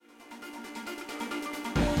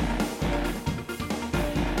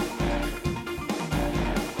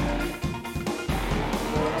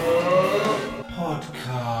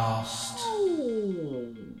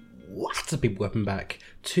up, people? Welcome back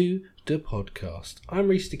to the podcast. I'm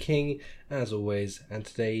Reese the King, as always, and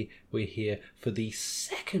today we're here for the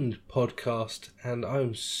second podcast, and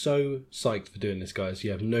I'm so psyched for doing this, guys. You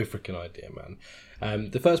have no freaking idea, man.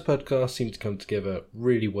 The first podcast seemed to come together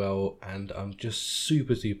really well, and I'm just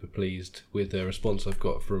super pleased with the response I've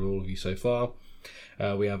got from all of you so far.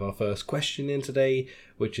 We have our first question in today,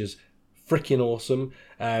 which is freaking awesome.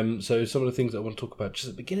 So some of the things that I want to talk about just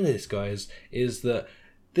at the beginning of this, guys, is that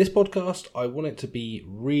this podcast, I want it to be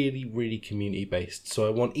really community based. So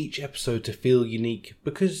I want each episode to feel unique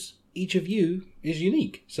because each of you is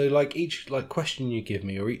unique. So each question you give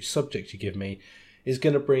me or each subject you give me is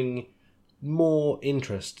going to bring more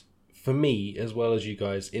interest for me as well as you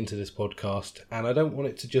guys into this podcast. And I don't want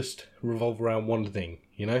it to just revolve around one thing,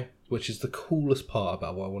 which is the coolest part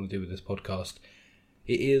about what I want to do with this podcast.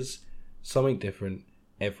 It is something different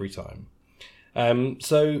every time.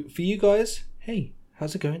 So for you guys, hey,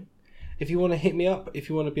 how's it going? If you want to hit me up, if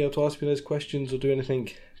you want to be able to ask me those questions or do anything,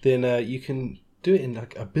 then you can do it in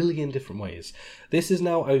a billion different ways. This is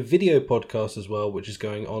now a video podcast as well, which is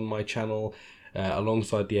going on my channel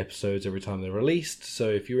alongside the episodes every time they're released. So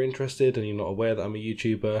if you're interested and you're not aware that I'm a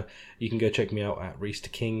YouTuber, you can go check me out at Reese the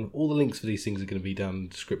King. All the links for these things are going to be down in the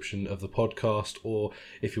description of the podcast, or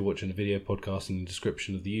if you're watching a video podcast, in the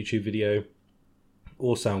description of the YouTube video,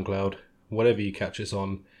 or SoundCloud, whatever you catch us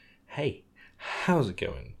on. Hey, how's it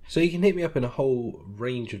going? So you can hit me up in a whole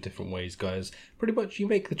range of different ways, guys. Pretty much you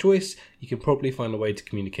make the choice. You can probably find a way to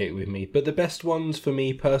communicate with me. But the best ones for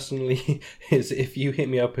me personally is if you hit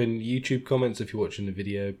me up in YouTube comments if you're watching the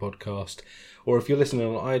video podcast, or if you're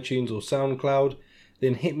listening on iTunes or SoundCloud,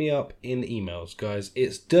 then hit me up in emails, guys.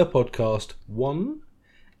 It's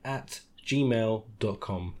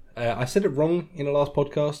thepodcast1@gmail.com. I said it wrong in the last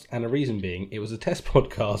podcast, and the reason being it was a test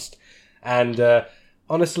podcast. And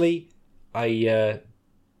honestly, I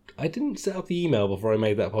didn't set up the email before I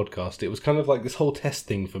made that podcast. It was kind of like this whole test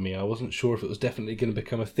thing for me. I wasn't sure if it was definitely going to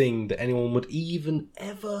become a thing that anyone would even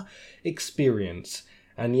ever experience.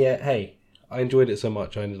 And yet, hey, I enjoyed it so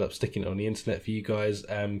much I ended up sticking it on the internet for you guys.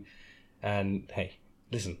 And hey,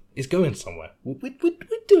 listen, it's going somewhere. We're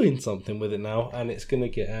doing something with it now, and it's going to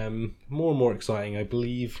get more and more exciting, I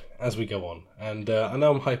believe, as we go on. And I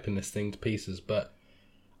know I'm hyping this thing to pieces, but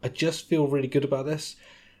I just feel really good about this.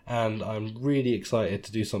 And I'm really excited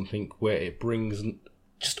to do something where it brings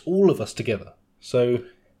just all of us together. So,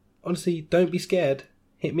 honestly, don't be scared.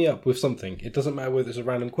 Hit me up with something. It doesn't matter whether it's a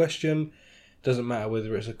random question. It doesn't matter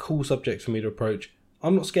whether it's a cool subject for me to approach.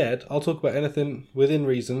 I'm not scared. I'll talk about anything within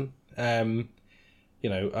reason. And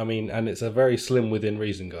it's a very slim within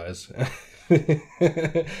reason, guys.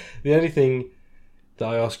 The only thing that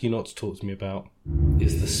I ask you not to talk to me about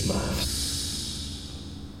is the Smurfs.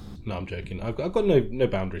 No, I'm joking. I've got no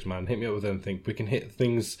boundaries, man. Hit me up with anything. We can hit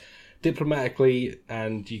things diplomatically,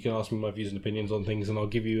 and you can ask me my views and opinions on things, and I'll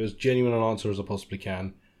give you as genuine an answer as I possibly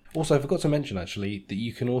can. Also, I forgot to mention, actually, that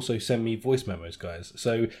you can also send me voice memos, guys.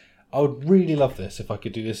 So I would really love this if I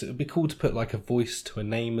could do this. It would be cool to put a voice to a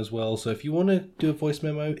name as well. So if you want to do a voice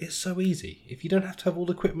memo, it's so easy. If you don't have to have all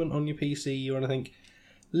the equipment on your PC or anything,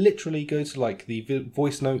 literally go to the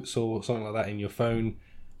voice notes or something like that in your phone.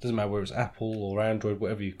 Doesn't matter whether it's Apple or Android,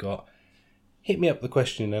 whatever you've got. Hit me up with the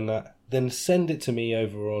question and that. Then send it to me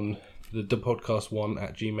over on the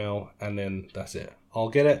podcast1@gmail, and then that's it. I'll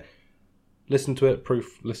get it, listen to it,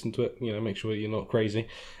 make sure you're not crazy,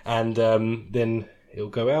 and then it'll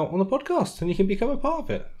go out on the podcast and you can become a part of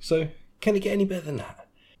it. So can it get any better than that?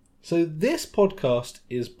 So this podcast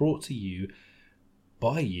is brought to you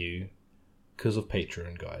by you because of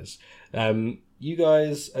Patreon, guys. You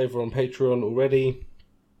guys over on Patreon already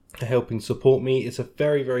are helping support me. It's a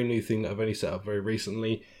very new thing that I've only set up very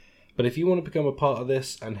recently. But if you want to become a part of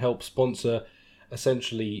this and help sponsor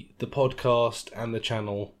essentially the podcast and the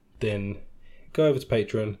channel, then go over to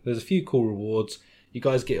Patreon. There's a few cool rewards. You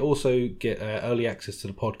guys also get early access to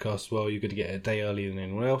the podcast as well. You're going to get it a day earlier than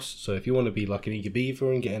anyone else. So if you want to be like an eager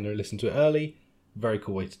beaver and get in there and listen to it early, very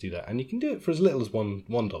cool way to do that. And you can do it for as little as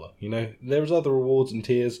 $1. There's other rewards and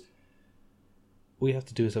tiers. All you have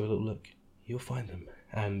to do is have a little look. You'll find them.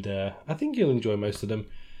 And I think you'll enjoy most of them.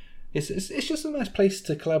 It's just a nice place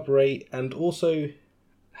to collaborate and also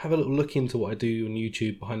have a little look into what I do on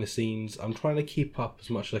YouTube behind the scenes. I'm trying to keep up as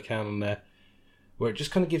much as I can on there, where it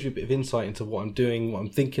just kind of gives you a bit of insight into what I'm doing, what I'm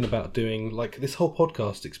thinking about doing. Like this whole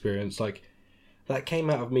podcast experience, that came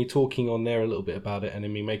out of me talking on there a little bit about it and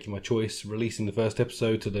then me making my choice, releasing the first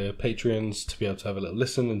episode to the Patreons to be able to have a little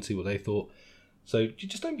listen and see what they thought. So you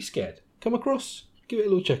just don't be scared. Come across, give it a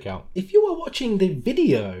little check out. If you are watching the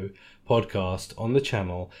video podcast on the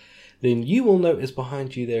channel, then you will notice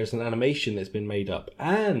behind you there's an animation that's been made up.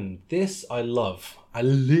 And this I love. I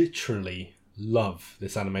literally love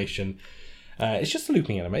this animation. It's just a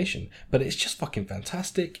looping animation, but it's just fucking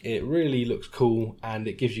fantastic. It really looks cool, and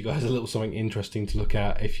it gives you guys a little something interesting to look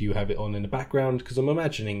at if you have it on in the background, because I'm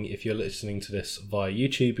imagining if you're listening to this via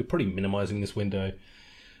YouTube, you're probably minimizing this window.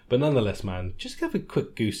 But nonetheless, man, just have a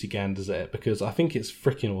quick goosey ganders at it, because I think it's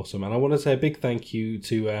freaking awesome. And I want to say a big thank you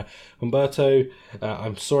to Umberto.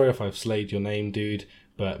 I'm sorry if I've slayed your name, dude,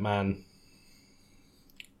 but man,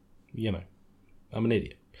 you know, I'm an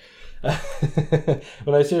idiot. But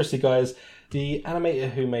no, seriously, guys, the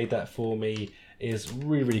animator who made that for me is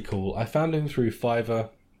really, really cool. I found him through Fiverr.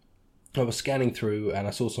 I was scanning through and I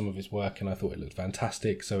saw some of his work and I thought it looked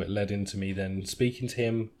fantastic. So it led into me then speaking to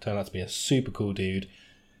him. Turned out to be a super cool dude.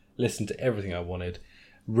 Listened to everything I wanted.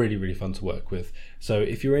 Really, really fun to work with. So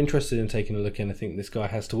if you're interested in taking a look at anything this guy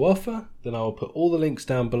has to offer, then I will put all the links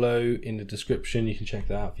down below in the description. You can check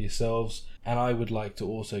that out for yourselves. And I would like to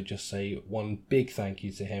also just say one big thank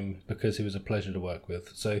you to him, because he was a pleasure to work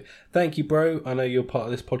with. So thank you, bro. I know you're part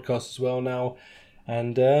of this podcast as well now.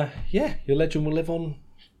 And yeah, your legend will live on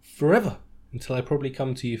forever until I probably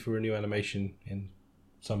come to you for a new animation in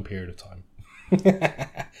some period of time.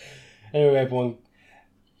 Anyway, everyone,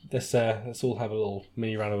 let's all have a little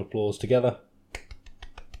mini round of applause together.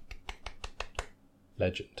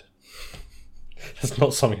 Legend. That's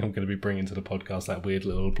not something I'm going to be bringing to the podcast, that weird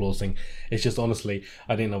little applause thing. It's just, honestly,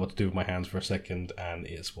 I didn't know what to do with my hands for a second, and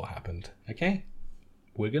it's what happened. Okay?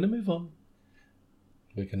 We're going to move on.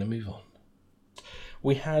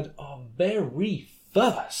 We had our very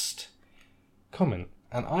first comment,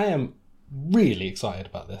 and I am really excited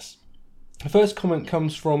about this. The first comment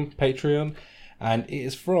comes from Patreon, and it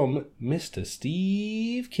is from Mr.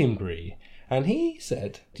 Steve Kimbry. And he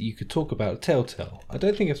said you could talk about Telltale. I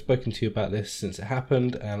don't think I've spoken to you about this since it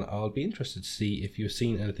happened, and I'll be interested to see if you've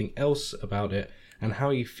seen anything else about it and how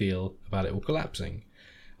you feel about it all collapsing.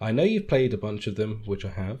 I know you've played a bunch of them, which I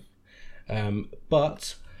have,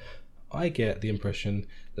 but I get the impression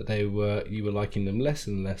that you were liking them less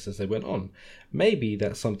and less as they went on. Maybe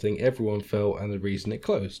that's something everyone felt and the reason it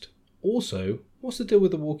closed. Also, what's the deal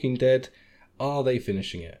with The Walking Dead? Are they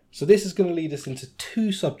finishing it? So this is going to lead us into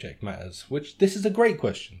two subject matters, which this is a great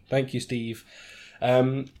question. Thank you, Steve.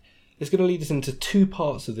 It's going to lead us into two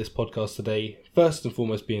parts of this podcast today. First and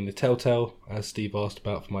foremost being the Telltale, as Steve asked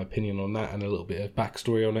about for my opinion on that and a little bit of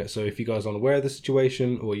backstory on it. So if you guys aren't aware of the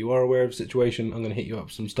situation, or you are aware of the situation, I'm going to hit you up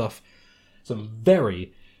with some stuff. Some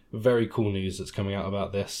very, very cool news that's coming out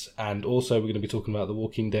about this. And also we're going to be talking about The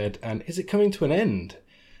Walking Dead, and is it coming to an end? ...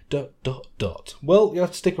 Well, you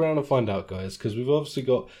have to stick around and find out, guys, because we've obviously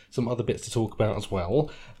got some other bits to talk about as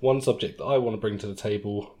well. One subject that I want to bring to the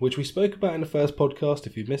table, which we spoke about in the first podcast.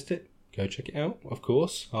 If you've missed it, go check it out, of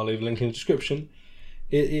course. I'll leave a link in the description.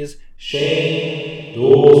 It is Shane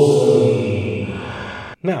Dawson.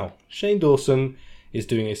 Now, Shane Dawson is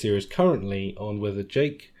doing a series currently on whether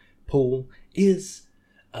Jake Paul is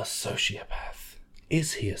a sociopath.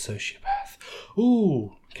 Is he a sociopath?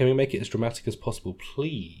 Ooh, can we make it as dramatic as possible,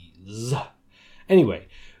 please? Anyway,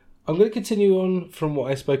 I'm going to continue on from what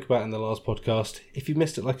I spoke about in the last podcast. If you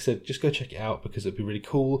missed it, like I said, just go check it out because it'd be really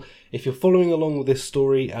cool. If you're following along with this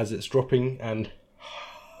story as it's dropping, and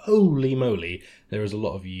holy moly, there is a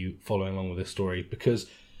lot of you following along with this story, because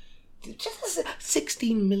just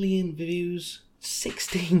 16 million views.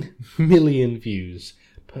 16 million views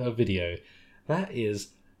per video. That is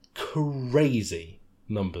crazy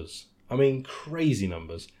numbers. I mean, crazy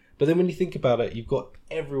numbers. But then when you think about it, you've got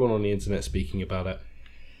everyone on the internet speaking about it.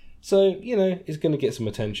 So, you know, it's going to get some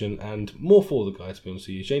attention, and more for the guy, to be honest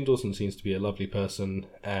with you. Shane Dawson seems to be a lovely person.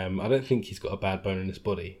 I don't think he's got a bad bone in his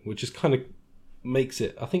body, which is kind of makes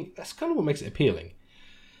it, I think that's kind of what makes it appealing.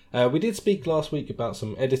 We did speak last week about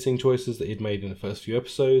some editing choices that he'd made in the first few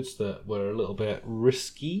episodes that were a little bit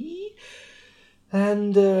risky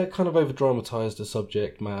and kind of over-dramatised the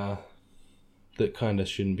subject matter that kind of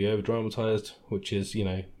shouldn't be over-dramatised, which is, you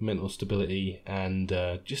know, mental stability and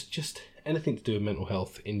just anything to do with mental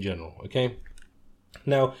health in general, okay?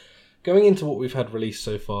 Now, going into what we've had released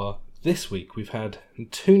so far, this week we've had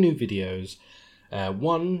 2 new videos,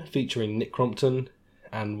 one featuring Nick Crompton,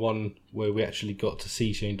 and one where we actually got to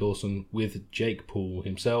see Shane Dawson with Jake Paul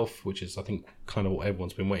himself, which is, I think, kind of what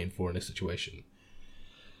everyone's been waiting for in this situation.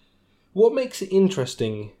 What makes it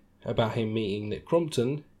interesting about him meeting Nick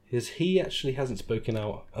Crompton is he actually hasn't spoken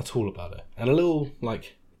out at all about it. And a little,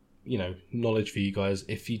 like, you know, knowledge for you guys,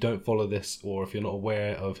 if you don't follow this or if you're not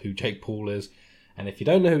aware of who Jake Paul is, and if you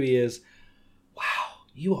don't know who he is, wow,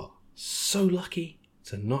 you are so lucky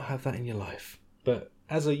to not have that in your life. But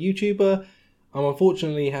as a YouTuber, I'm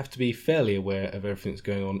unfortunately have to be fairly aware of everything that's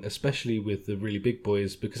going on, especially with the really big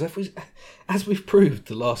boys, because as we've proved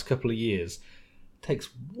the last couple of years, it takes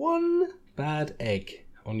one bad egg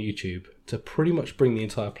on YouTube to pretty much bring the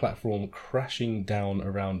entire platform crashing down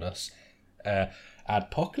around us.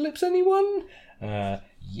 Adpocalypse, anyone?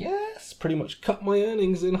 Yes, pretty much cut my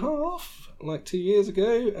earnings in half like 2 years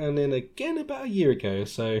ago, and then again about a year ago,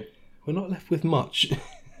 so we're not left with much.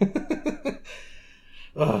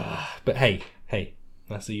 But hey,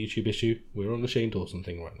 that's a YouTube issue. We're on the Shane Dawson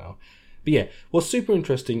thing right now. But yeah, what's super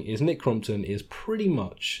interesting is Nick Crompton is pretty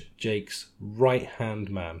much Jake's right-hand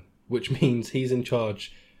man, which means he's in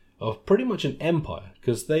charge of pretty much an empire,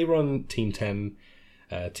 because they run Team 10.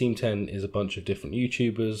 Team 10 is a bunch of different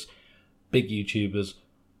YouTubers, big YouTubers,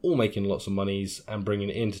 all making lots of monies and bringing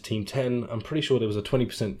it into Team 10. I'm pretty sure there was a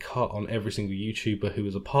 20% cut on every single YouTuber who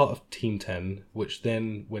was a part of Team 10, which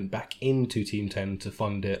then went back into Team 10 to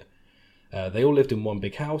fund it. They all lived in one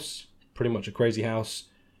big house, pretty much a crazy house.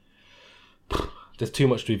 There's too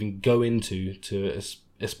much to even go into to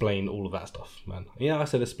explain all of that stuff, man. Yeah, I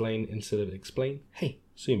said explain instead of explain. Hey,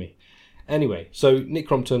 sue me. Anyway, so Nick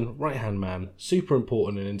Crompton, right-hand man, super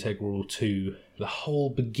important and integral to the whole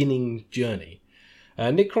beginning journey.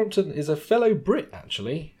 Nick Crompton is a fellow Brit,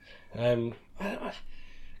 actually. God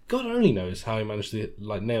only knows how he managed to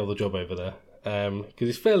nail the job over there, because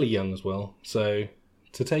he's fairly young as well. So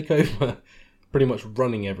to take over, pretty much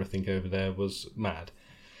running everything over there was mad.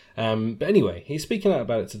 But anyway, he's speaking out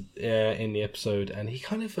about it in the episode, and he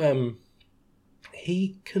kind of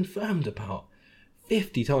he confirmed about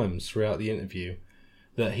 50 times throughout the interview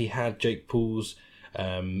that he had Jake Paul's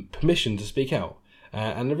permission to speak out.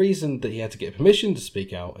 And the reason that he had to get permission to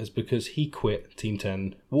speak out is because he quit Team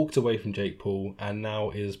 10, walked away from Jake Paul, and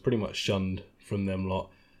now is pretty much shunned from them lot.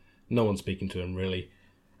 No one's speaking to him, really.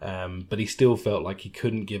 But he still felt like he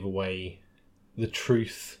couldn't give away the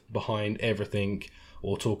truth behind everything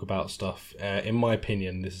or talk about stuff. In my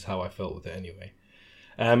opinion, this is how I felt with it anyway.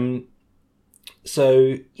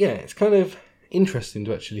 So, yeah, it's kind of interesting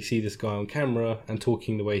to actually see this guy on camera and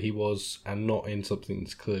talking the way he was, and not in something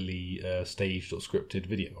that's clearly staged or scripted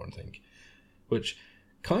video or anything, which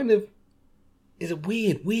kind of is a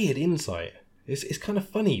weird insight. It's kind of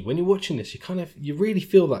funny when you're watching this. You really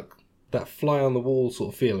feel that fly on the wall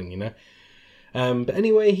sort of feeling, you know. But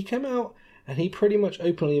anyway, he came out and he pretty much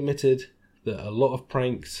openly admitted that a lot of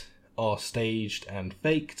pranks are staged and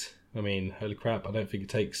faked. I mean, holy crap! I don't think it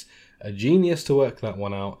takes a genius to work that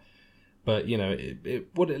one out. But, you know,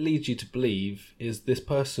 what it leads you to believe is this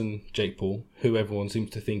person, Jake Paul, who everyone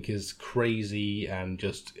seems to think is crazy and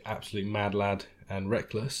just absolute mad lad and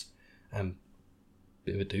reckless and a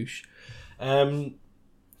bit of a douche.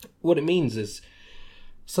 What it means is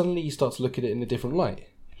suddenly you start to look at it in a different light.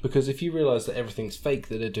 Because if you realise that everything's fake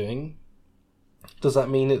that they're doing, does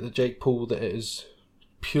that mean that the Jake Paul that is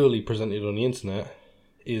purely presented on the internet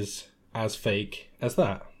is as fake as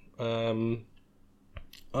that?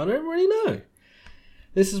 I don't really know.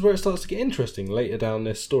 This is where it starts to get interesting. Later down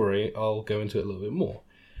this story, I'll go into it a little bit more.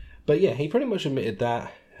 But yeah, he pretty much admitted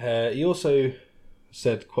that. He also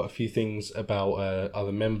said quite a few things about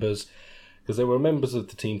other members, because there were members of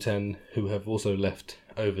the Team 10 who have also left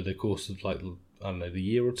over the course of, the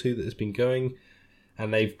year or two that it's been going,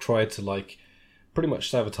 and they've tried to, pretty much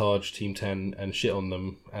sabotage Team 10 and shit on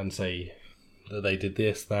them and say that they did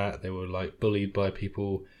this, that, they were, bullied by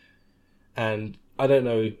people, and I don't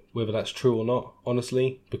know whether that's true or not,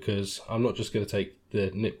 honestly, because I'm not just going to take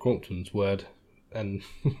the Nick Crompton's word, and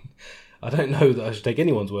I don't know that I should take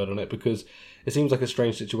anyone's word on it, because it seems like a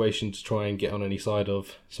strange situation to try and get on any side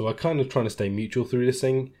of, so I'm kind of trying to stay neutral through this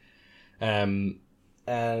thing.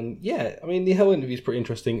 And yeah, I mean, the whole interview is pretty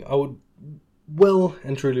interesting. I would well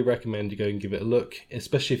and truly recommend you go and give it a look,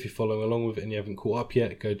 especially if you're following along with it and you haven't caught up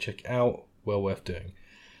yet. Go check it out. Well worth doing.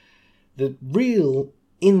 The real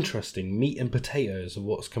interesting meat and potatoes of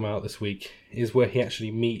what's come out this week is where he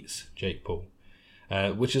actually meets Jake Paul,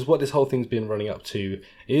 which is what this whole thing's been running up to.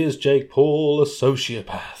 Is Jake Paul a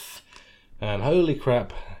sociopath? And holy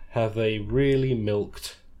crap, have they really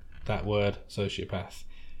milked that word, sociopath,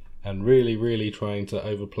 and really trying to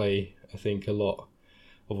overplay, I think, a lot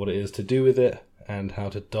of what it is to do with it and how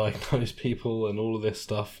to diagnose people and all of this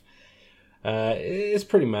stuff. It's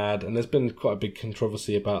pretty mad, and there's been quite a big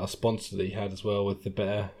controversy about a sponsor that he had as well with the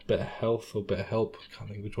Better Health or Better Help. I can't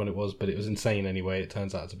think which one it was, but it was insane anyway. It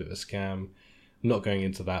turns out it's a bit of a scam. I'm not going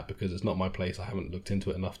into that because it's not my place. I haven't looked into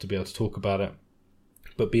it enough to be able to talk about it.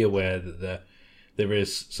 But be aware that there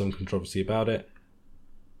is some controversy about it.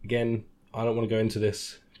 Again, I don't want to go into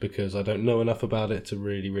this because I don't know enough about it to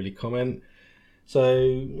really comment. So,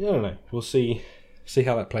 I don't know. We'll see see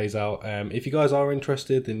how that plays out. If you guys are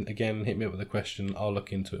interested, then again, hit me up with a question. I'll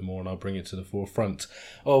look into it more and I'll bring it to the forefront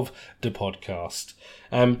of the podcast.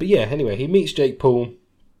 But yeah, anyway, he meets Jake Paul,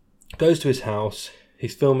 goes to his house.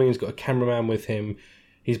 He's filming. He's got a cameraman with him.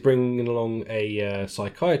 He's bringing along a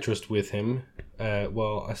psychiatrist with him.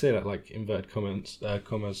 Well, I say that like inverted commas,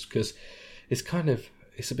 because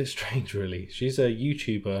it's a bit strange, really. She's a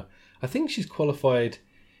YouTuber. I think she's qualified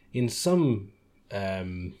in some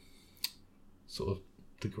sort of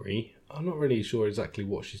degree. I'm not really sure exactly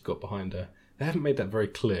what she's got behind her. They haven't made that very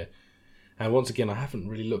clear. And once again, I haven't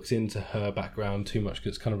really looked into her background too much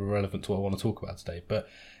because it's kind of irrelevant to what I want to talk about today. But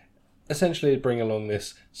essentially, they bring along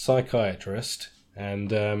this psychiatrist, and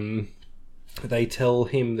they tell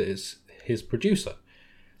him that it's his producer.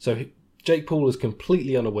 So Jake Paul is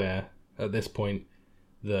completely unaware at this point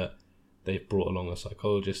that they've brought along a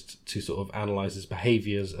psychologist to sort of analyse his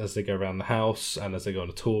behaviours as they go around the house and as they go on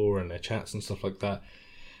a tour and their chats and stuff like that.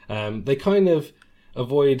 They kind of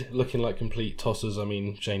avoid looking like complete tossers. I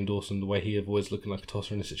mean, Shane Dawson, the way he avoids looking like a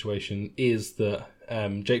tosser in a situation is that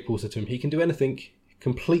Jake Paul said to him, he can do anything,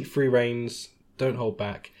 complete free reins, don't hold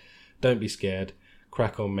back, don't be scared,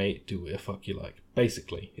 crack on mate, do what the fuck you like.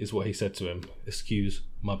 Basically, is what he said to him. Excuse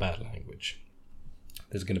my bad language.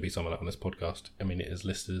 There's going to be some of that on this podcast. I mean, it is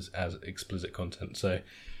listed as explicit content, so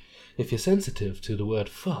if you're sensitive to the word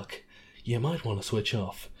fuck, you might want to switch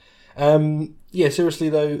off. Yeah, seriously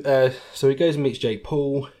though, so he goes and meets Jake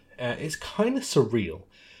Paul. It's kind of surreal,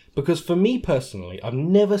 because for me personally, I've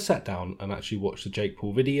never sat down and actually watched the Jake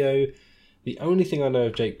Paul video. The only thing I know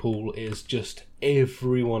of Jake Paul is just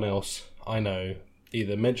everyone else I know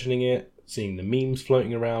either mentioning it, seeing the memes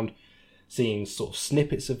floating around, seeing sort of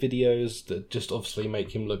snippets of videos that just obviously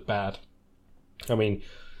make him look bad. I mean,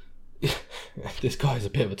 this guy's a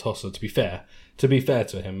bit of a tosser, to be fair. To be fair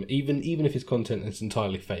to him, even if his content is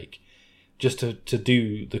entirely fake, just to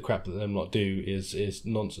do the crap that them lot do is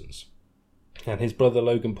nonsense. And his brother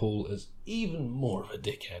Logan Paul is even more of a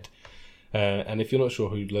dickhead. And if you're not sure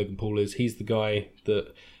who Logan Paul is, he's the guy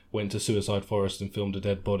that went to Suicide Forest and filmed a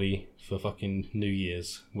dead body for fucking New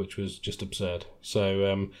Year's, which was just absurd.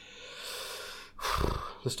 So,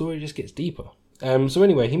 the story just gets deeper. So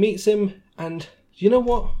anyway, he meets him, and you know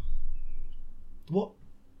what? What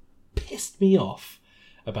pissed me off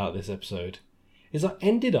about this episode is I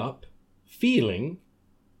ended up feeling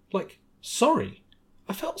like sorry.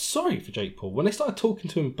 I felt sorry for Jake Paul when they started talking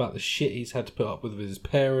to him about the shit he's had to put up with his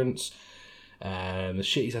parents, and the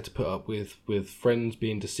shit he's had to put up with friends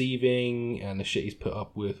being deceiving, and the shit he's put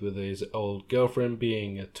up with his old girlfriend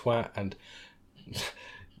being a twat. And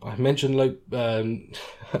I mentioned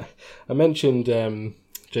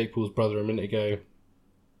Jake Paul's brother a minute ago,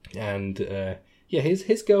 and yeah,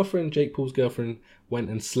 his girlfriend, Jake Paul's girlfriend, went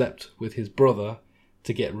and slept with his brother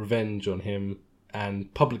to get revenge on him,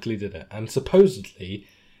 and publicly did it. And supposedly,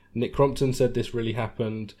 Nick Crompton said this really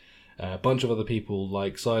happened. A bunch of other people,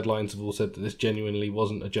 like Sidelines, have all said that this genuinely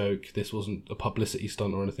wasn't a joke. This wasn't a publicity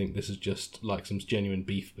stunt or anything. This is just like some genuine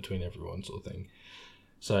beef between everyone, sort of thing.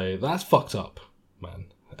 So that's fucked up,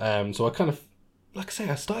 man. So I kind of, like I say,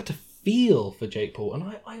 I started to feel for Jake Paul, and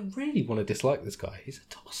I really want to dislike this guy. He's a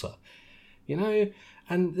tosser, you know.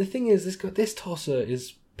 And the thing is, this tosser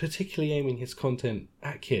is particularly aiming his content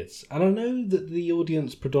at kids. And I know that the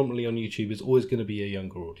audience predominantly on YouTube is always going to be a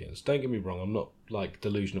younger audience. Don't get me wrong, I'm not like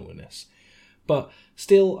delusional in this. But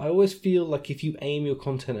still, I always feel like if you aim your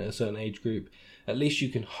content at a certain age group, at least you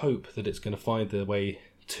can hope that it's going to find their way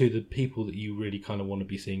to the people that you really kind of want to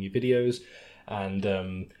be seeing your videos. And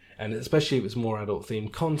especially if it's more adult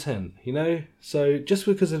themed content, you know? So just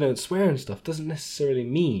because they don't swear and stuff doesn't necessarily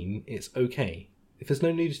mean it's okay. If there's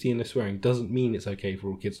no nudity and no swearing, doesn't mean it's okay for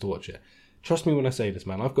all kids to watch it. Trust me when I say this,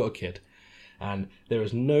 man. I've got a kid, and there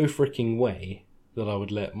is no freaking way that I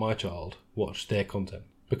would let my child watch their content,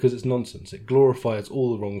 because it's nonsense. It glorifies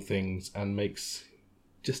all the wrong things and makes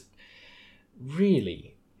just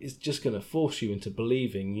really, it's just going to force you into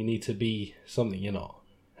believing you need to be something you're not.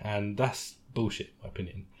 And that's bullshit, in my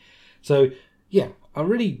opinion. So, yeah, I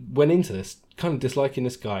really went into this kind of disliking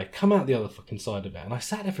this guy, come out the other fucking side of it, and I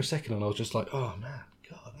sat there for a second and I was just like, oh man,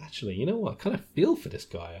 God, actually, you know what, I kind of feel for this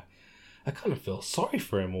guy. I kind of feel sorry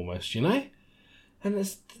for him almost, you know? And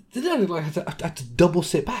it's, I had to double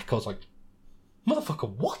sit back. I was like, motherfucker,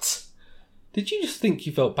 what? Did you just think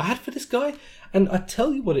you felt bad for this guy? And I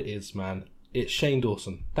tell you what it is, man, it's Shane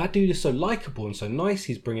Dawson. That dude is so likeable and so nice.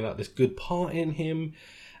 He's bringing out this good part in him.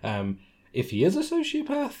 If he is a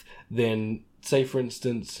sociopath, then say for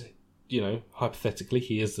instance, you know, hypothetically,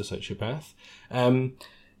 he is the sociopath.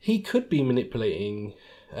 He could be manipulating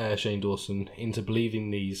Shane Dawson into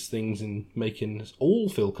believing these things and making us all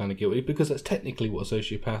feel kind of guilty, because that's technically what a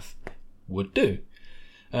sociopath would do.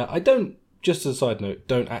 I don't, just as a side note,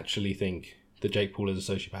 don't actually think that Jake Paul is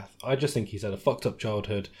a sociopath. I just think he's had a fucked up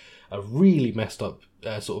childhood, a really messed up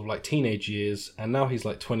sort of like teenage years, and now he's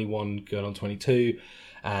like 21 going on 22,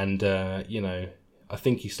 and I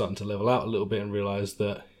think he's starting to level out a little bit and realise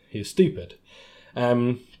that he's stupid.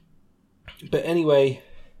 But anyway,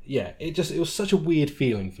 yeah, it was such a weird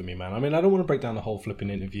feeling for me, man. I mean, I don't want to break down the whole flipping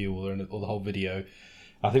interview or the whole video.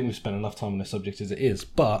 I think we've spent enough time on this subject as it is,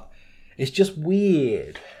 but it's just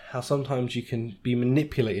weird how sometimes you can be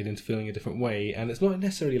manipulated into feeling a different way, and it's not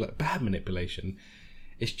necessarily like bad manipulation.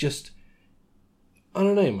 It's just, I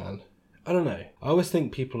don't know, man. I don't know. I always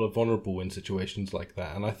think people are vulnerable in situations like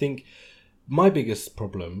that, and I think my biggest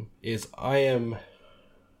problem is I'm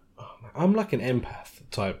like an empath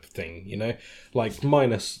type thing, you know, like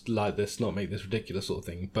minus like this, not make this ridiculous sort of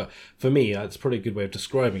thing. But for me, that's probably a good way of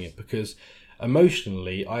describing it, because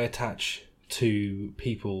emotionally, I attach to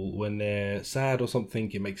people when they're sad or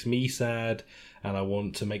something. It makes me sad, and I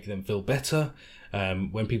want to make them feel better.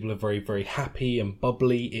 When people are very, very happy and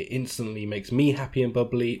bubbly, it instantly makes me happy and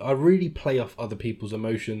bubbly. I really play off other people's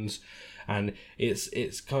emotions, and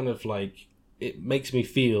it's kind of like, it makes me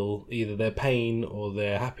feel either their pain or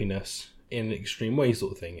their happiness in an extreme way,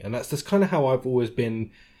 sort of thing. And that's just kind of how I've always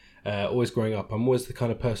been, always growing up. I'm always the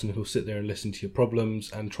kind of person who'll sit there and listen to your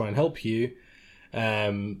problems and try and help you,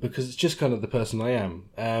 because it's just kind of the person I am.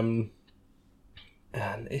 And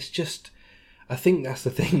it's just, I think that's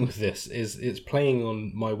the thing with this, is it's playing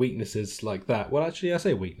on my weaknesses like that. Well, actually, I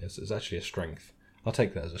say weakness, it's actually a strength. I'll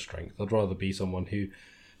take that as a strength. I'd rather be someone who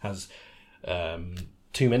has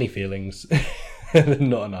too many feelings than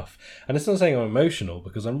not enough. And it's not saying I'm emotional,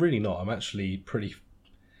 because I'm really not. I'm actually pretty,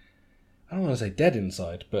 I don't want to say dead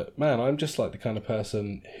inside, but man, I'm just like the kind of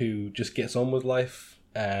person who just gets on with life,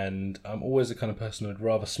 and I'm always the kind of person who'd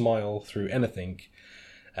rather smile through anything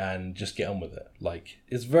and just get on with it. Like,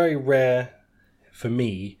 it's very rare for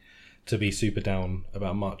me to be super down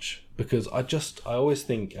about much, because I always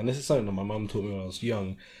think, and this is something that my mum taught me when I was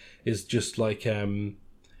young, is just like,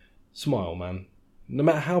 smile, man. No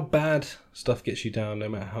matter how bad stuff gets you down, no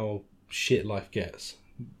matter how shit life gets,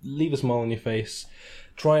 leave a smile on your face,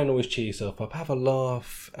 try and always cheer yourself up, have a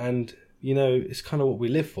laugh, and, you know, it's kind of what we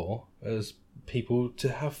live for as people, to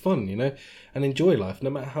have fun, you know, and enjoy life, no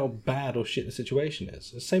matter how bad or shit the situation is.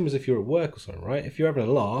 It's the same as if you're at work or something, right? If you're having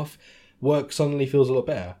a laugh, work suddenly feels a lot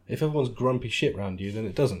better. If everyone's grumpy shit around you, then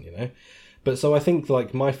it doesn't, you know? But so I think,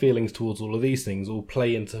 like, my feelings towards all of these things all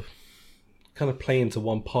play into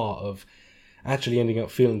one part of actually ending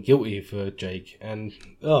up feeling guilty for Jake, and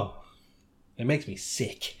it makes me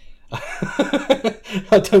sick.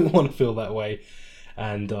 I don't want to feel that way,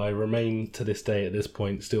 and I remain to this day, at this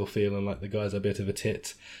point, still feeling like the guy's a bit of a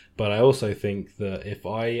tit. But I also think that if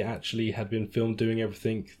I actually had been filmed doing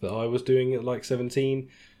everything that I was doing at like 17,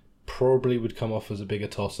 probably would come off as a bigger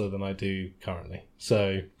tosser than I do currently.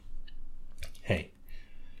 So hey,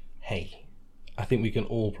 I think we can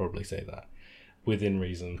all probably say that within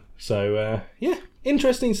reason. So yeah,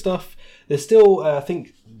 interesting stuff. There's still I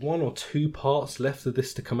think 1 or 2 parts left of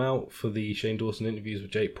this to come out for the Shane Dawson interviews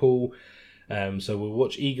with Jake Paul. So we'll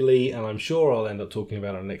watch eagerly, and I'm sure I'll end up talking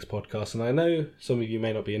about it on the next podcast. And I know some of you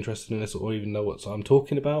may not be interested in this or even know what I'm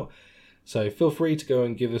talking about, so feel free to go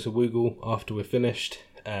and give this a woogle after we're finished,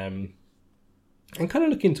 and kind of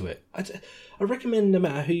look into it. I recommend, no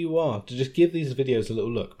matter who you are, to just give these videos a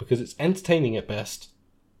little look, because it's entertaining at best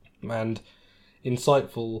and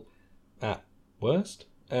insightful at worst.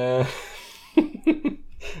 I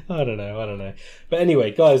don't know. But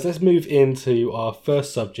anyway, guys, let's move into our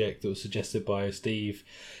first subject that was suggested by Steve,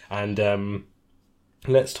 and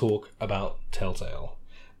let's talk about Telltale.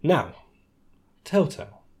 Now,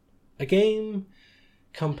 Telltale, a game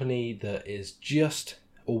company that is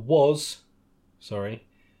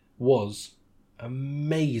was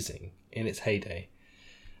amazing in its heyday.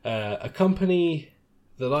 A company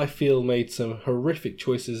that I feel made some horrific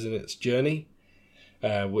choices in its journey,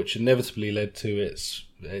 which inevitably led to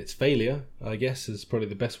its failure, I guess, is probably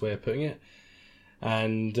the best way of putting it.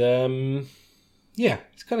 And yeah,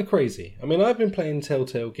 it's kind of crazy. I mean, I've been playing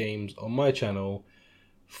Telltale games on my channel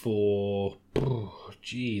for,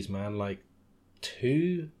 like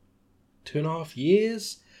 2.5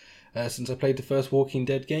 years since I played the first Walking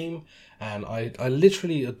Dead game, and I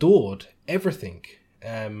literally adored everything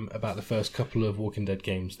about the first couple of Walking Dead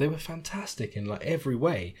games. They were fantastic in like every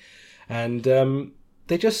way, and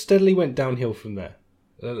they just steadily went downhill from there.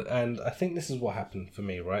 And I think this is what happened for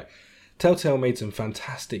me, right? Telltale made some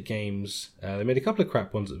fantastic games. They made a couple of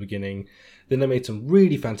crap ones at the beginning. Then they made some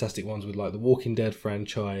really fantastic ones with like the Walking Dead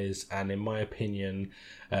franchise. And in my opinion,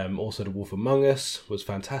 also The Wolf Among Us was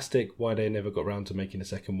fantastic. Why they never got around to making a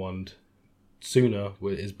second one sooner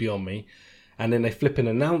is beyond me. And then they flip and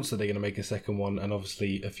announce that they're going to make a second one. And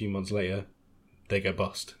obviously a few months later, they go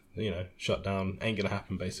bust. Shut down. Ain't going to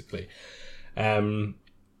happen, basically. And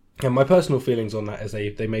my personal feelings on that is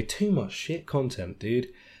they made too much shit content, dude.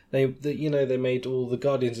 They made all the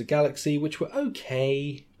Guardians of the Galaxy, which were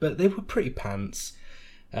okay, but they were pretty pants.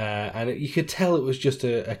 And you could tell it was just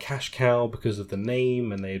a cash cow because of the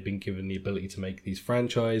name, and they had been given the ability to make these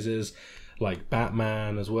franchises, like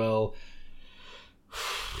Batman as well.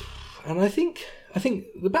 And I think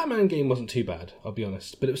the Batman game wasn't too bad, I'll be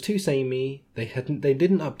honest, but it was too samey. They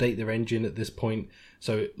didn't update their engine at this point,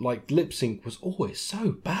 so like lip sync was always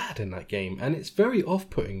so bad in that game, and it's very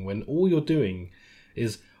off-putting when all you're doing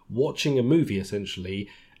is watching a movie essentially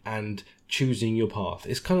and choosing your path.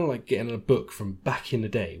 It's kind of like getting a book from back in the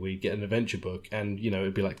day where you get an adventure book and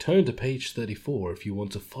it'd be like, turn to page 34 if you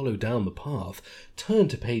want to follow down the path, turn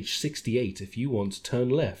to page 68 if you want to turn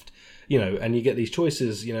left, and you get these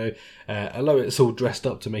choices. Although it's all dressed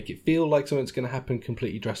up to make it feel like something's going to happen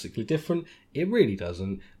completely drastically different, it really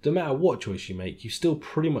doesn't. No matter what choice you make, you still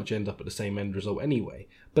pretty much end up at the same end result anyway.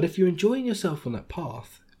 But if you're enjoying yourself on that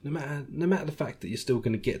path, no matter the fact that you're still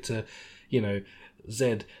going to get to,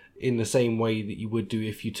 Z in the same way that you would do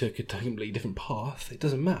if you took a completely different path, it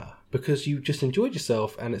doesn't matter, because you just enjoyed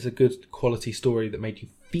yourself and it's a good quality story that made you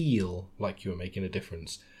feel like you were making a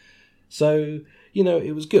difference. So,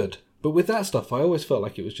 it was good. But with that stuff, I always felt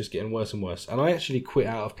like it was just getting worse and worse. And I actually quit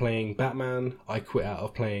out of playing Batman. I quit out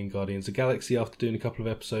of playing Guardians of the Galaxy after doing a couple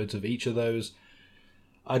of episodes of each of those.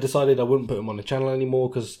 I decided I wouldn't put them on the channel anymore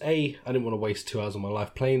because A, I didn't want to waste 2 hours of my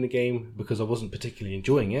life playing the game because I wasn't particularly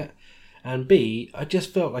enjoying it, and B, I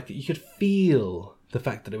just felt like you could feel the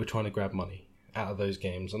fact that they were trying to grab money out of those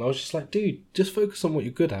games, and I was just like, dude, just focus on what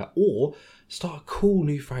you're good at, or start a cool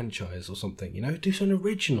new franchise or something, do something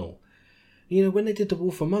original. When they did The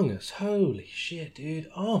Wolf Among Us, holy shit,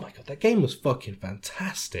 dude, oh my god, that game was fucking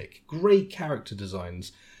fantastic, great character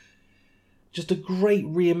designs, just a great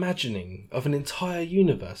reimagining of an entire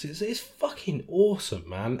universe. It's fucking awesome,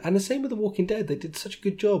 man. And the same with The Walking Dead. They did such a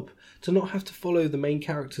good job to not have to follow the main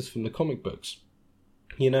characters from the comic books,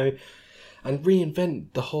 and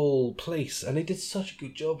reinvent the whole place. And they did such a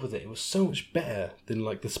good job with it. It was so much better than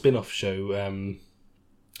like the spin-off show,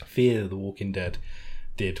 Fear the Walking Dead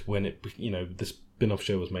did when it, the spin-off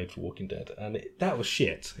show was made for Walking Dead. And that was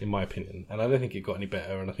shit, in my opinion. And I don't think it got any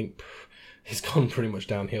better. And I think it's gone pretty much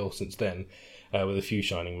downhill since then, with a few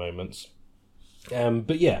shining moments.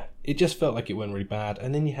 But yeah, it just felt like it went really bad.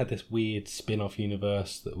 And then you had this weird spin-off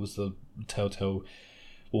universe that was the Telltale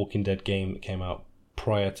Walking Dead game that came out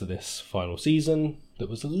prior to this final season that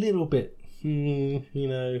was a little bit, we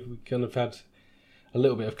kind of had a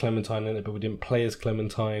little bit of Clementine in it, but we didn't play as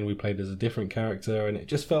Clementine. We played as a different character, and it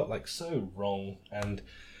just felt like so wrong. And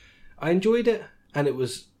I enjoyed it, and it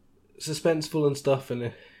was suspenseful and stuff,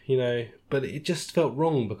 and but it just felt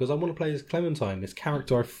wrong because I want to play as Clementine, this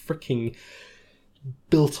character I freaking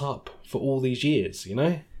built up for all these years,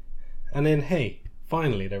 And then, hey,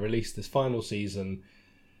 finally they released this final season.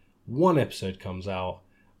 One episode comes out,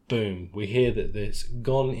 boom, we hear that it's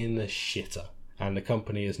gone in the shitter, and the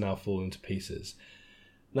company is now falling to pieces.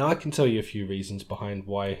 Now, I can tell you a few reasons behind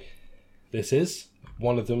why this is.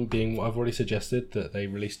 One of them being what I've already suggested, that they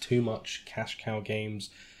released too much cash cow games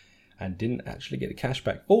and didn't actually get the cash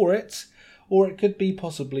back for it. Or it could be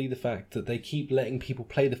possibly the fact that they keep letting people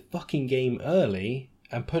play the fucking game early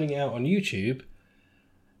and putting it out on YouTube,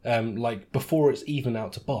 before it's even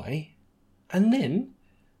out to buy. And then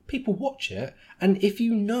people watch it, and if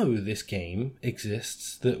this game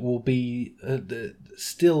exists that will be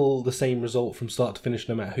still the same result from start to finish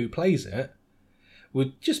no matter who plays it,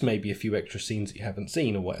 with just maybe a few extra scenes that you haven't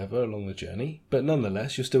seen or whatever along the journey, but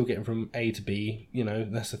nonetheless you're still getting from A to B,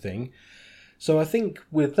 that's the thing. So I think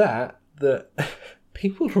with that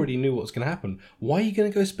people already knew what's going to happen. Why are you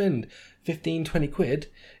going to go spend 15-20 quid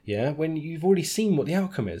when you've already seen what the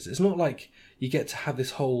outcome is? It's not like you get to have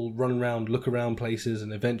this whole run around, look around places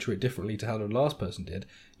and adventure it differently to how the last person did.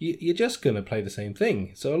 You're just going to play the same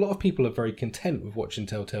thing. So a lot of people are very content with watching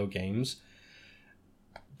Telltale games,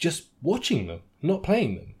 just watching them, not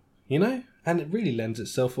playing them, And it really lends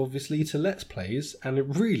itself, obviously, to Let's Plays, and it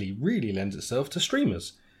really, really lends itself to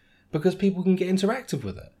streamers, because people can get interactive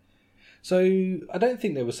with it. So I don't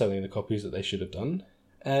think they were selling the copies that they should have done.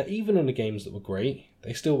 Even on the games that were great,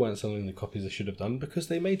 they still weren't selling the copies they should have done because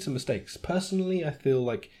they made some mistakes. Personally, I feel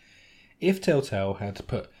like if Telltale had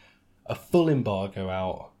put a full embargo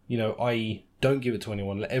out, i.e. don't give it to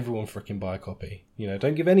anyone, let everyone freaking buy a copy.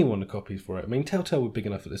 Don't give anyone a copy for it. I mean, Telltale were big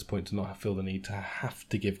enough at this point to not feel the need to have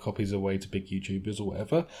to give copies away to big YouTubers or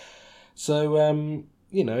whatever. So, I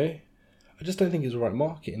just don't think it's the right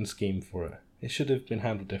marketing scheme for it. It should have been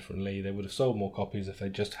handled differently. They would have sold more copies if they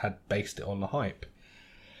just had based it on the hype.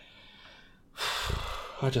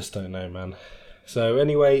 I just don't know, man. So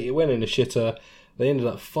anyway, it went in a shitter. They ended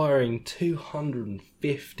up firing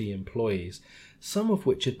 250 employees, some of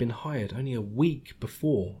which had been hired only a week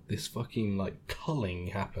before this fucking, culling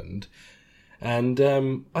happened. And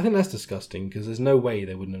I think that's disgusting, because there's no way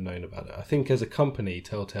they wouldn't have known about it. I think as a company,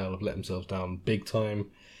 Telltale have let themselves down big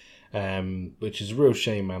time, which is a real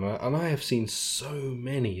shame, man. And I have seen so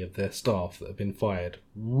many of their staff that have been fired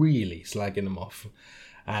really slagging them off.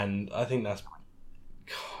 And I think that's...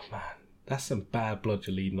 God, man. That's some bad blood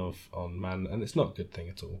you're leading off on, man, and it's not a good thing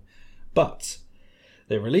at all. But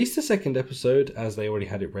they released the second episode as they already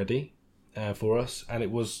had it ready for us, and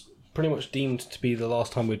it was pretty much deemed to be the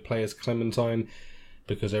last time we'd play as Clementine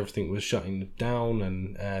because everything was shutting down,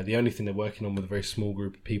 and the only thing they're working on with a very small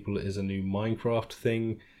group of people is a new Minecraft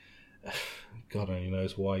thing. God only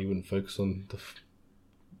knows why you wouldn't focus on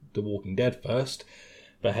the Walking Dead first,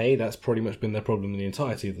 but hey, that's pretty much been their problem the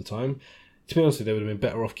entirety of the time. To be honest with you, they would have been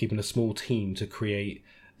better off keeping a small team to create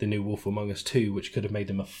the new Wolf Among Us 2, which could have made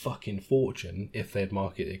them a fucking fortune if they'd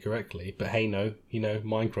marketed it correctly. But hey, no,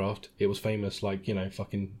 Minecraft, it was famous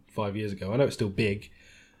fucking 5 years ago. I know it's still big,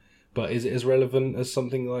 but is it as relevant as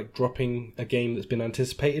something like dropping a game that's been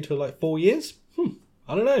anticipated for 4 years?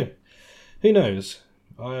 I don't know. Who knows?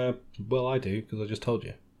 Well, I do, because I just told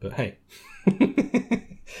you. But hey.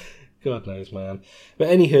 God knows, man. But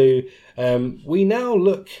anywho, we now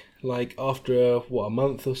look like after, a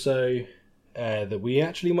month or so, that we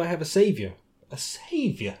actually might have a saviour. A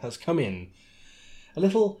saviour has come in. A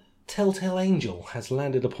little telltale angel has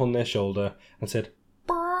landed upon their shoulder and said,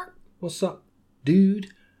 "What's up,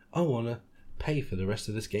 dude? I want to pay for the rest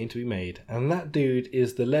of this game to be made." And that dude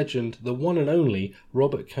is the legend, the one and only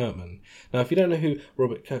Robert Kirkman. Now, if you don't know who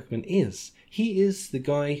Robert Kirkman is, he is the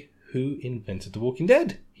guy who invented The Walking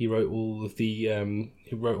Dead. He wrote all of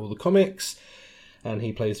the comics, and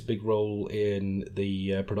he plays a big role in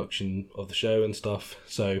the production of the show and stuff.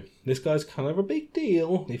 So this guy's kind of a big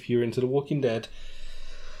deal if you're into The Walking Dead.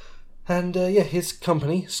 And his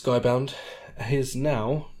company, Skybound, is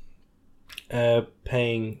now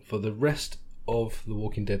paying for the rest of The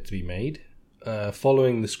Walking Dead to be made,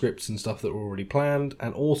 following the scripts and stuff that were already planned,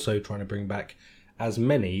 and also trying to bring back as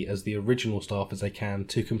many as the original staff as they can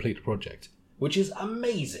to complete the project, which is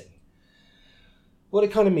amazing. What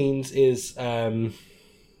it kind of means is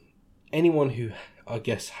anyone who, I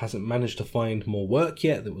guess, hasn't managed to find more work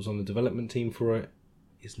yet that was on the development team for it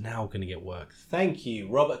is now going to get work. Thank you,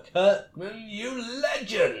 Robert Kirkman, you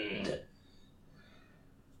legend!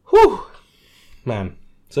 Whew! Man.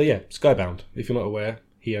 So yeah, Skybound, if you're not aware,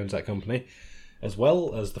 he owns that company, as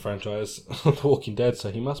well as the franchise The Walking Dead,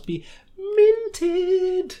 so he must be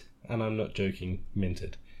minted! And I'm not joking,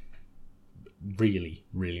 minted. Really,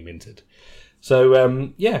 really minted.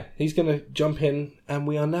 So, he's going to jump in, and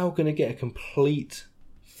we are now going to get a complete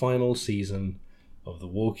final season of The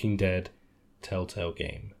Walking Dead Telltale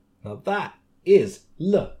game. Now that is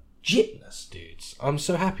legitness, dudes. I'm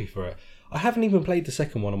so happy for it. I haven't even played the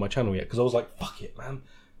second one on my channel yet, because I was like, fuck it, man.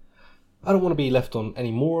 I don't want to be left on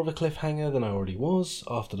any more of a cliffhanger than I already was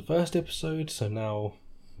after the first episode, so now,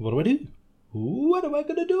 what do I do? What am I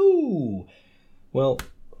going to do? Well,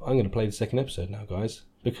 I'm going to play the second episode now, guys,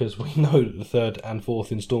 because we know that the third and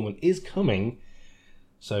fourth installment is coming.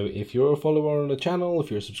 So if you're a follower on the channel,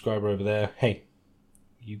 if you're a subscriber over there, hey,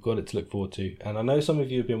 you've got it to look forward to. And I know some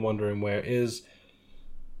of you have been wondering where it is.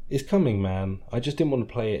 It's coming, man. I just didn't want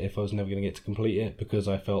to play it if I was never going to get to complete it, because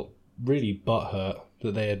I felt really butthurt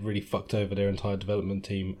that they had really fucked over their entire development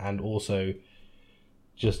team, and also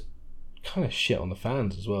just kind of shit on the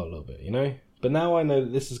fans as well a little bit, But now I know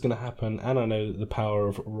that this is going to happen, and I know that the power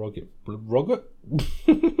of Robert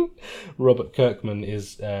Kirkman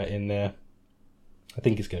is in there. I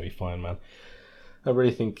think it's going to be fine, man. I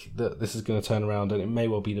really think that this is going to turn around, and it may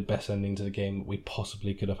well be the best ending to the game that we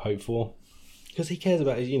possibly could have hoped for, because he cares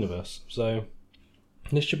about his universe. So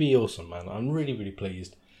this should be awesome, man. I'm really, really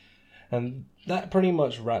pleased. And that pretty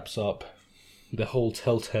much wraps up the whole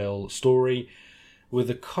Telltale story with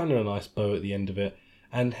a kind of a nice bow at the end of it.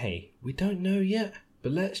 And hey, we don't know yet,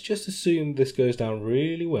 but let's just assume this goes down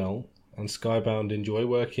really well and Skybound enjoy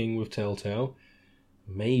working with Telltale.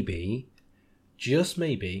 Maybe, just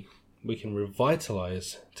maybe, we can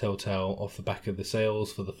revitalise Telltale off the back of the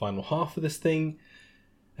sales for the final half of this thing.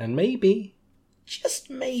 And maybe just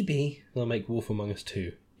maybe they'll make Wolf Among Us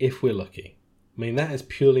 2, if we're lucky. I mean, that is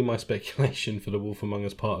purely my speculation for the Wolf Among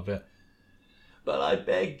Us part of it. But I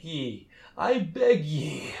beg ye,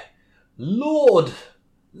 Lord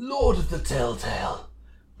of the Telltale,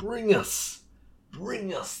 bring us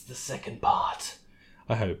the second part.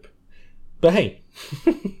 I hope. But hey,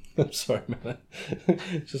 I'm sorry, man.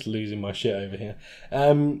 Just losing my shit over here.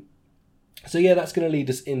 So yeah, that's going to lead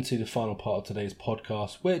us into the final part of today's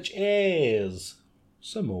podcast, which is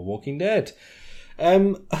some more Walking Dead.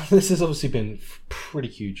 This has obviously been pretty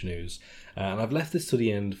huge news, and I've left this to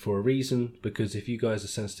the end for a reason, because if you guys are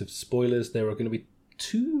sensitive to spoilers, there are going to be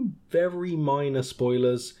 2 very minor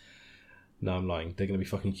spoilers. No, I'm lying. They're going to be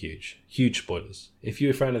fucking huge. Huge spoilers. If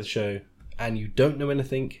you're a fan of the show and you don't know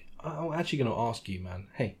anything, I'm actually going to ask you, man.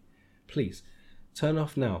 Hey, please, turn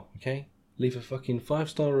off now, okay? Leave a fucking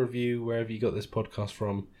 5-star review wherever you got this podcast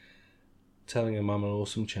from, telling him I'm an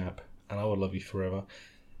awesome chap and I will love you forever.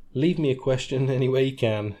 Leave me a question any way you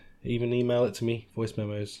can. Even email it to me, voice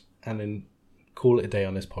memos, and then call it a day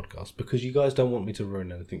on this podcast, because you guys don't want me to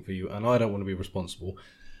ruin anything for you and I don't want to be responsible.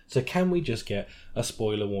 So can we just get a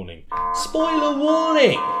spoiler warning? Spoiler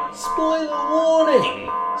warning! Spoiler warning!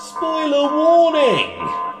 Spoiler warning!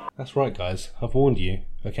 That's right, guys. I've warned you,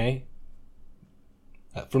 okay?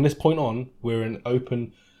 From this point on, we're in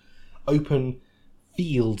open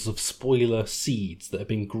fields of spoiler seeds that have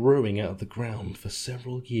been growing out of the ground for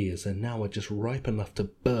several years and now are just ripe enough to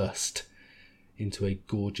burst into a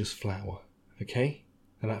gorgeous flower, okay?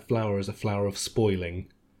 And that flower is a flower of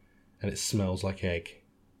spoiling, and it smells like egg.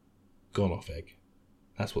 Gone off egg.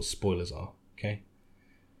 That's what spoilers are, okay?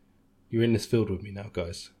 You're in this field with me now,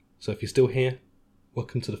 guys. So if you're still here,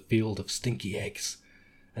 welcome to the field of stinky eggs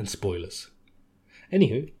and spoilers.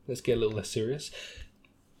 Anywho, let's get a little less serious.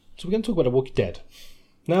 So we're going to talk about The Walking Dead.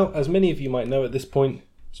 Now, as many of you might know at this point,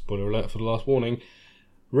 spoiler alert for the last warning,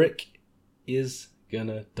 Rick is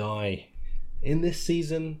gonna die. In this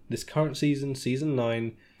season, this current season, season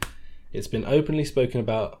 9, it's been openly spoken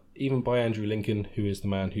about, even by Andrew Lincoln, who is the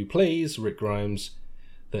man who plays Rick Grimes,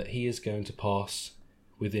 that he is going to pass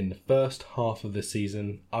within the first half of this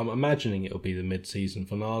season. I'm imagining it'll be the mid-season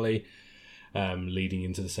finale, leading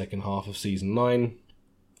into the second half of season 9,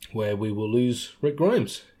 where we will lose Rick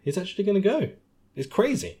Grimes. He's actually going to go. It's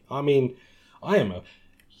crazy. I mean, I am a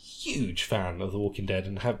huge fan of The Walking Dead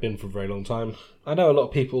and have been for a very long time. I know a lot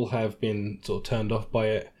of people have been sort of turned off by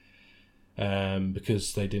it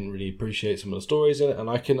because they didn't really appreciate some of the stories in it, and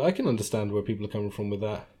I can understand where people are coming from with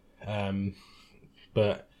that.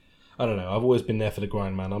 But I don't know. I've always been there for the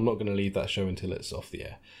grind, man. I'm not going to leave that show until it's off the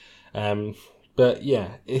air. But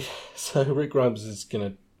yeah, so Rick Grimes is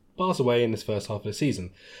going to pass away in this first half of the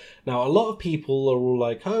season. Now, a lot of people are all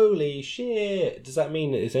like, holy shit, does that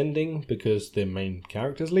mean it's ending because the main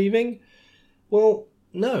character's leaving? Well,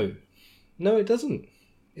 no. No, it doesn't.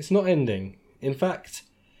 It's not ending. In fact,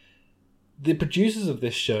 the producers of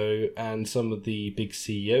this show and some of the big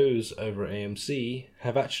CEOs over at AMC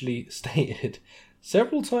have actually stated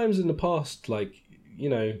several times in the past, like, you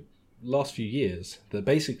know, last few years, that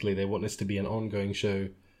basically they want this to be an ongoing show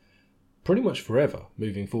pretty much forever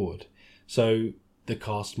moving forward. So the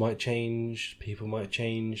cast might change, people might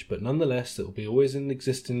change, but nonetheless it will be always in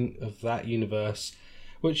existence of that universe,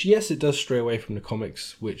 which, yes, it does stray away from the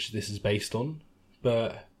comics which this is based on,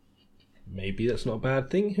 but maybe that's not a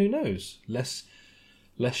bad thing. Who knows? Less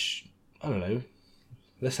I don't know,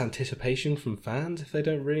 less anticipation from fans if they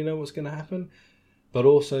don't really know what's going to happen, but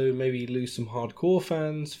also maybe lose some hardcore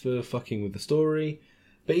fans for fucking with the story.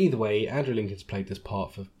 But either way, Andrew Lincoln's played this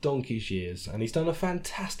part for donkey's years, and he's done a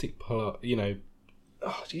fantastic part, you know.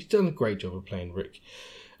 He's done a great job of playing Rick.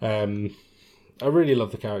 I really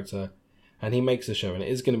love the character, and he makes the show, and it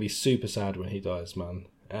is going to be super sad when he dies, man.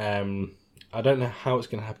 I don't know how it's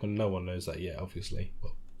going to happen. No one knows that yet, obviously.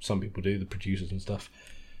 Well, some people do, the producers and stuff.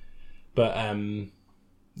 But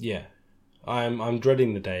yeah, I'm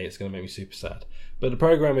dreading the day it's going to make me super sad. But the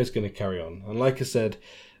program is going to carry on, and like I said,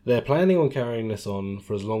 they're planning on carrying this on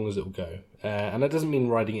for as long as it will go. And that doesn't mean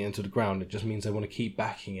riding it into the ground. It just means they want to keep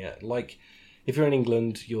backing it. Like, if you're in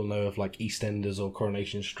England, you'll know of like EastEnders or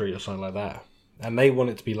Coronation Street or something like that. And they want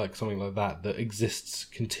it to be like something like that exists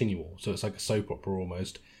continual. So it's like a soap opera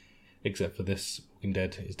almost. Except for this, Walking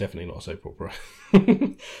Dead is definitely not a soap opera.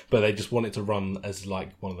 But they just want it to run as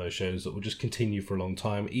like one of those shows that will just continue for a long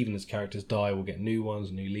time. Even as characters die, we'll get new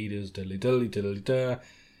ones, new leaders, diddly-diddly-diddly-da.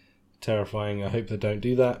 Terrifying. I hope they don't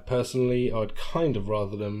do that. Personally, I'd kind of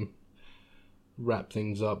rather them wrap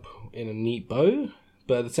things up in a neat bow.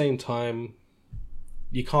 But at the same time,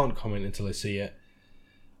 you can't comment until I see it.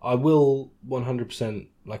 I will 100%,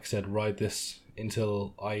 like I said, ride this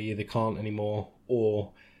until I either can't anymore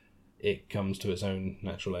or it comes to its own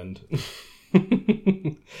natural end.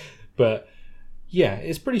 But yeah,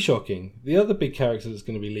 it's pretty shocking. The other big character that's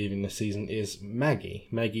going to be leaving this season is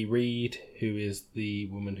Maggie Reed, who is the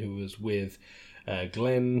woman who was with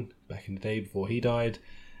Glenn back in the day before he died,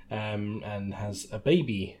 and has a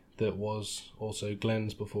baby that was also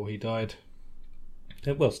Glenn's before he died.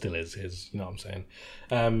 Well, still is his, you know what I'm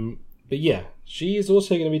saying. But yeah, she is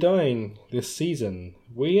also going to be dying this season.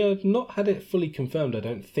 We have not had it fully confirmed, I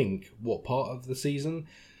don't think, what part of the season,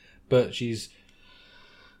 but she's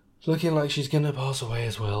looking like she's going to pass away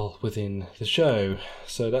as well within the show.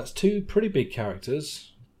 So that's two pretty big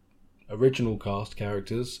characters, original cast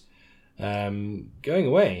characters, going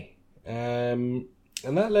away. And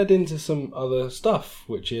that led into some other stuff,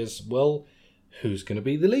 which is, well, who's going to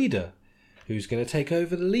be the leader? Who's going to take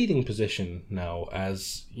over the leading position now,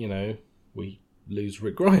 as, you know, we lose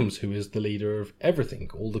Rick Grimes, who is the leader of everything,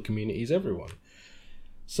 all the communities, everyone.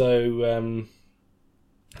 So,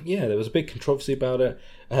 yeah, there was a big controversy about it.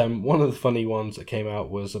 One of the funny ones that came out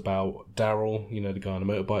was about Daryl, you know, the guy on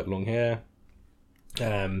the motorbike, long hair,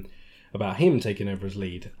 about him taking over as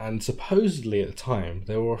lead. And supposedly at the time,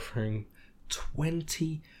 they were offering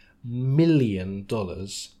 $20 million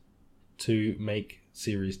to make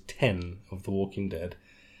Series 10 of The Walking Dead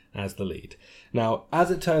as the lead. Now, as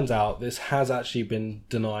it turns out, this has actually been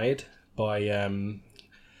denied by Norman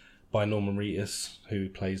Reedus, who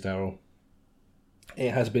plays Daryl.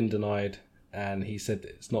 It has been denied, and he said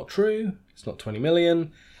that it's not true, it's not 20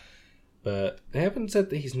 million, but they haven't said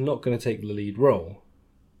that he's not going to take the lead role.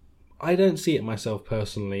 I don't see it myself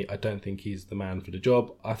personally. I don't think he's the man for the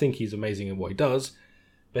job. I think he's amazing at what he does,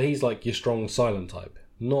 but he's like your strong silent type,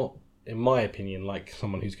 not, in my opinion, like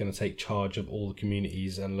someone who's going to take charge of all the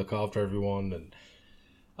communities and look after everyone and,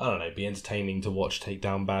 I don't know, be entertaining to watch, take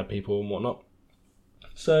down bad people and whatnot.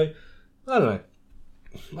 So, I don't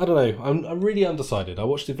know. I'm really undecided. I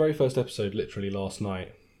watched the very first episode literally last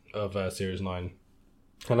night of Series 9.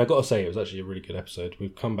 And I got to say, it was actually a really good episode.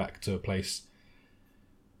 We've come back to a place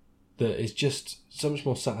that is just so much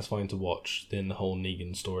more satisfying to watch than the whole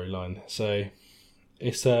Negan storyline. So,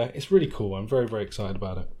 it's really cool. I'm very, very excited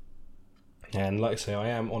about it. And like I say, I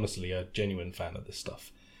am honestly a genuine fan of this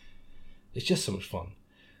stuff. It's just so much fun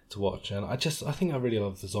to watch. And I think I really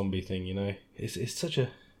love the zombie thing, you know. It's such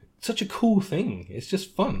a cool thing. It's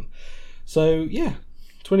just fun. So yeah,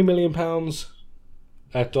 £20 million,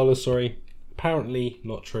 dollars, sorry. Apparently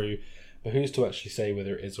not true, but who's to actually say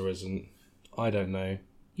whether it is or isn't? I don't know.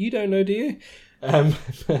 You don't know, do you?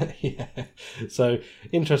 Yeah. So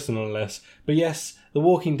interesting nonetheless. But yes, The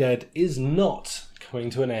Walking Dead is not coming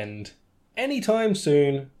to an end anytime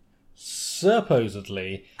soon,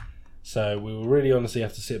 supposedly. So we will really honestly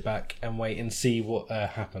have to sit back and wait and see what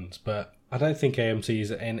happens. But I don't think AMC is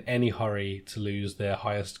in any hurry to lose their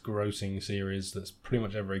highest grossing series that's pretty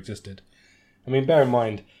much ever existed. I mean, bear in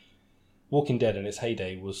mind, Walking Dead in its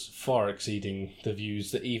heyday was far exceeding the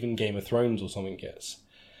views that even Game of Thrones or something gets.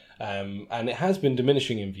 And it has been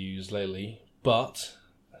diminishing in views lately, but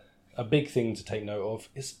a big thing to take note of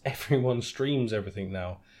is everyone streams everything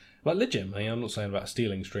now. Like, legitimately, I'm not saying about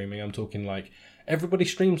stealing streaming, I'm talking like everybody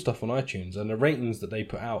streams stuff on iTunes, and the ratings that they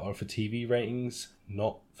put out are for TV ratings,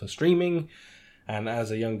 not for streaming. And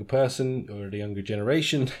as a younger person, or a younger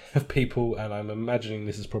generation of people, and I'm imagining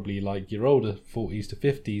this is probably like your older 40s to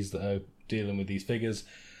 50s that are dealing with these figures,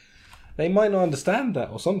 they might not understand that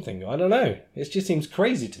or something. I don't know. It just seems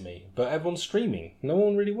crazy to me. But everyone's streaming. No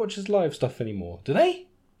one really watches live stuff anymore. Do they?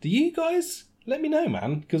 Do you guys? Let me know,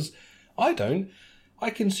 man, because I don't. I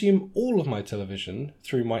consume all of my television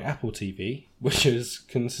through my Apple TV, which is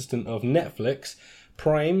consistent of Netflix,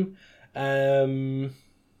 Prime, and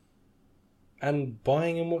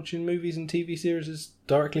buying and watching movies and TV series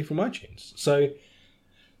directly from iTunes. So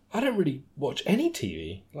I don't really watch any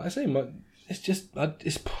TV. Like I say, it's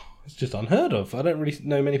just unheard of. I don't really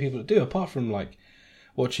know many people that do, apart from like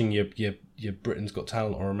watching your Britain's Got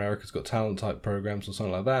Talent or America's Got Talent type programs or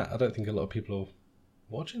something like that. I don't think a lot of people are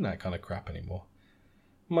watching that kind of crap anymore.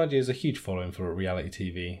 Mind you, there's a huge following for reality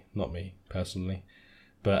TV. Not me, personally.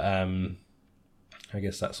 But I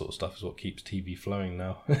guess that sort of stuff is what keeps TV flowing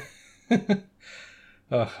now.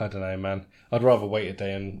 Oh, I don't know, man. I'd rather wait a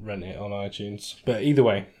day and rent it on iTunes. But either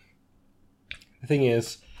way, the thing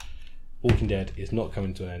is, Walking Dead is not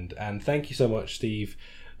coming to an end. And thank you so much, Steve,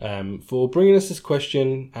 for bringing us this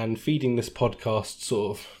question and feeding this podcast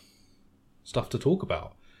sort of stuff to talk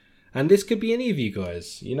about. And this could be any of you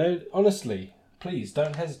guys. You know, honestly, please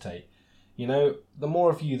don't hesitate. You know, the more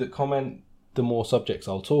of you that comment, the more subjects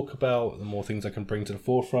I'll talk about, the more things I can bring to the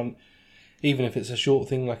forefront. Even if it's a short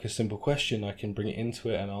thing like a simple question, I can bring it into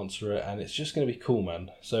it and answer it, and it's just going to be cool, man.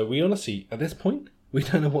 So we honestly, at this point, we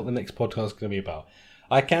don't know what the next podcast is going to be about.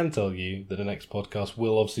 I can tell you that the next podcast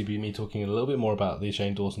will obviously be me talking a little bit more about the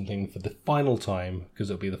Shane Dawson thing for the final time, because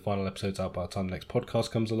it'll be the final episodes out by the time the next podcast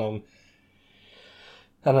comes along.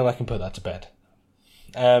 And then I can put that to bed.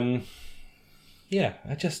 Yeah,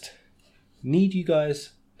 I just need you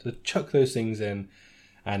guys to chuck those things in.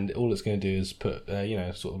 And all it's going to do is put,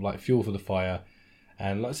 sort of like fuel for the fire.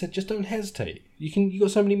 And like I said, just don't hesitate. You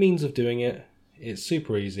got so many means of doing it. It's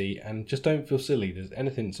super easy, and just don't feel silly. There's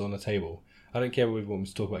anything that's on the table. I don't care whether we want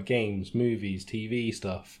to talk about games, movies, TV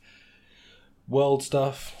stuff, world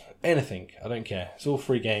stuff, anything. I don't care. It's all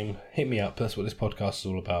free game. Hit me up. That's what this podcast is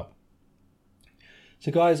all about.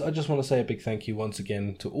 So guys, I just want to say a big thank you once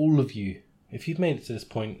again to all of you. If you've made it to this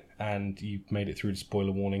point and you've made it through the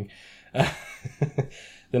spoiler warning,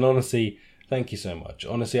 then honestly, thank you so much.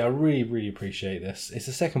 Honestly, I really, really appreciate this. It's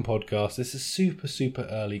the second podcast. This is super, super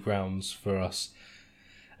early grounds for us.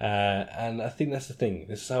 And I think that's the thing.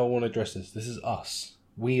 This is how I want to address this. This is us.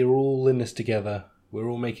 We are all in this together. We're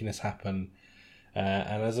all making this happen.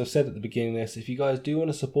 And as I've said at the beginning of this, if you guys do want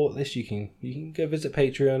to support this, you can go visit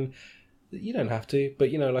Patreon. You don't have to, but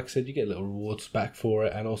like I said, you get little rewards back for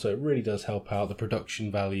it, and also it really does help out the production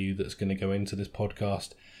value that's going to go into this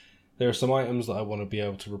podcast. There are some items that I want to be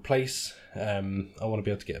able to replace. I want to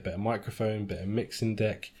be able to get a better microphone, better mixing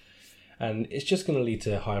deck, and it's just going to lead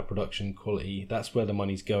to higher production quality. That's where the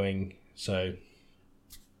money's going. So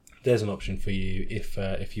there's an option for you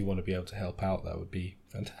if you want to be able to help out. That would be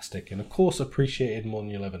fantastic, and of course appreciated more than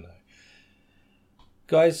you'll ever know.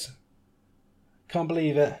 Guys, can't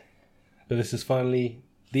believe it. But this is finally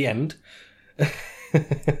the end.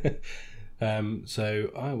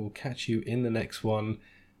 So I will catch you in the next one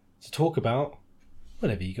to talk about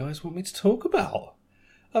whatever you guys want me to talk about.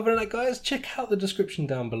 Other than that, guys, check out the description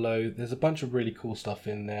down below. There's a bunch of really cool stuff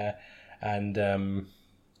in there. And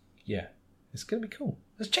yeah, it's going to be cool.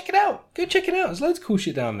 Let's check it out. Go check it out. There's loads of cool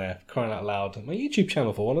shit down there, crying out loud. My YouTube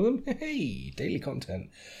channel for one of them. Hey, daily content.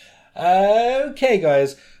 Okay,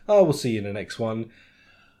 guys, I will see you in the next one.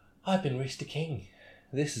 I've been Reese the King.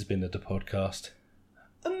 This has been the Podcast.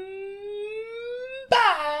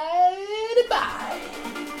 Bye.